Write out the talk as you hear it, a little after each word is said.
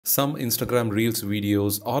Some Instagram Reels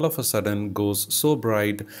videos all of a sudden goes so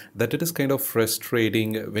bright that it is kind of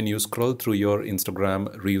frustrating when you scroll through your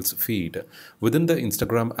Instagram Reels feed. Within the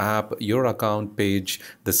Instagram app, your account page,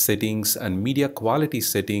 the settings and media quality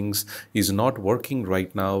settings is not working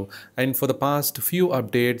right now. And for the past few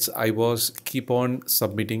updates, I was keep on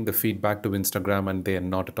submitting the feedback to Instagram and they are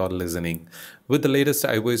not at all listening. With the latest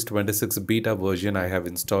iOS 26 beta version, I have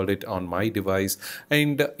installed it on my device,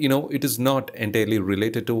 and it is not entirely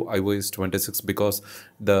related to iOS 26 because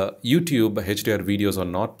the YouTube HDR videos are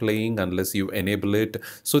not playing unless you enable it.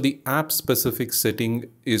 So the app specific setting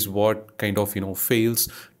is what kind of fails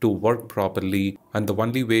to work properly, and the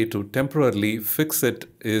only way to temporarily fix it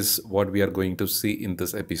is what we are going to see in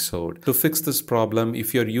this episode. To fix this problem,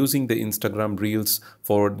 if you're using the Instagram Reels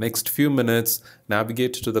for next few minutes,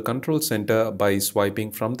 navigate to the control center by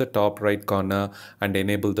swiping from the top right corner and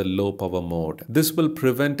enable the low power mode. This will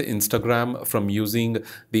prevent Instagram from using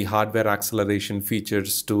the hardware acceleration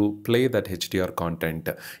features to play that HDR content.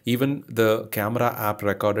 Even the camera app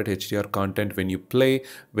recorded HDR content when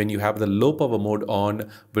you have the low power mode on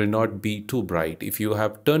will not be too bright. If you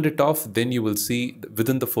have turned it off, then you will see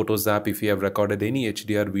within the Photos app, if you have recorded any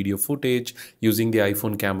HDR video footage using the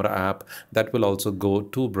iPhone camera app, that will also go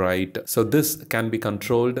too bright. So this can be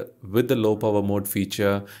controlled with the low power mode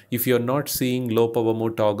feature. If you're not seeing low power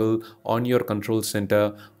mode toggle on your control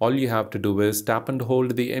center, all you have to do is tap and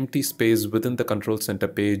hold the empty space within the control center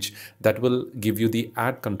page. That will give you the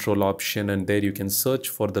add control option, and there you can search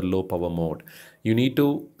for the low power mode. You need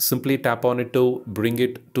to simply tap on it to bring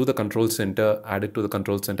it to the control center, add it to the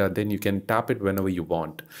control center, then you can tap it whenever you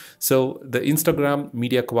want. So the Instagram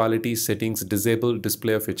media quality settings disable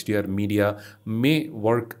display of HDR media may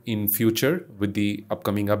work in future with the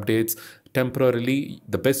upcoming updates. Temporarily,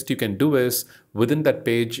 the best you can do is within that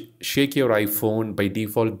page, shake your iPhone. By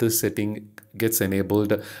default, this setting gets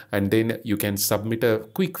enabled, and then you can submit a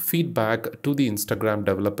quick feedback to the Instagram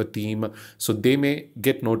developer team, so they may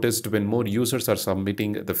get noticed when more users are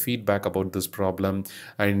submitting the feedback about this problem,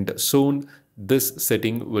 and soon this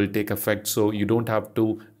setting will take effect, so you don't have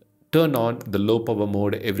to turn on the low power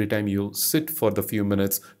mode every time you sit for the few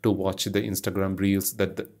minutes to watch the Instagram Reels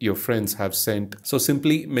that your friends have sent. So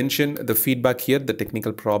simply mention the feedback here, the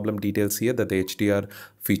technical problem details here, that the HDR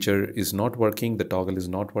feature is not working, the toggle is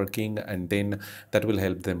not working, and then that will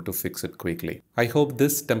help them to fix it quickly. I hope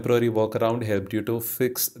this temporary workaround helped you to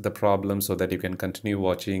fix the problem so that you can continue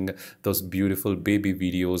watching those beautiful baby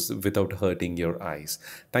videos without hurting your eyes.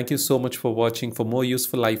 Thank you so much for watching. For more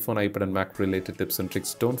useful iPhone, iPad and Mac related tips and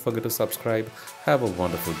tricks, don't forget to subscribe. Have a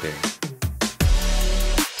wonderful day.